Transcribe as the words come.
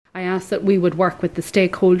I asked that we would work with the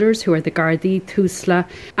stakeholders who are the Gardaí, Túsla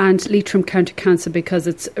and Leitrim County Council, because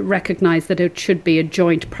it's recognised that it should be a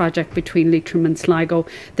joint project between Leitrim and Sligo,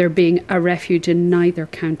 there being a refuge in neither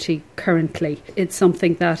county currently. It's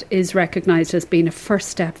something that is recognised as being a first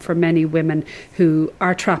step for many women who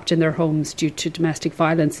are trapped in their homes due to domestic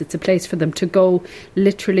violence. It's a place for them to go,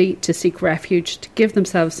 literally to seek refuge, to give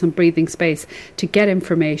themselves some breathing space, to get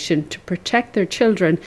information, to protect their children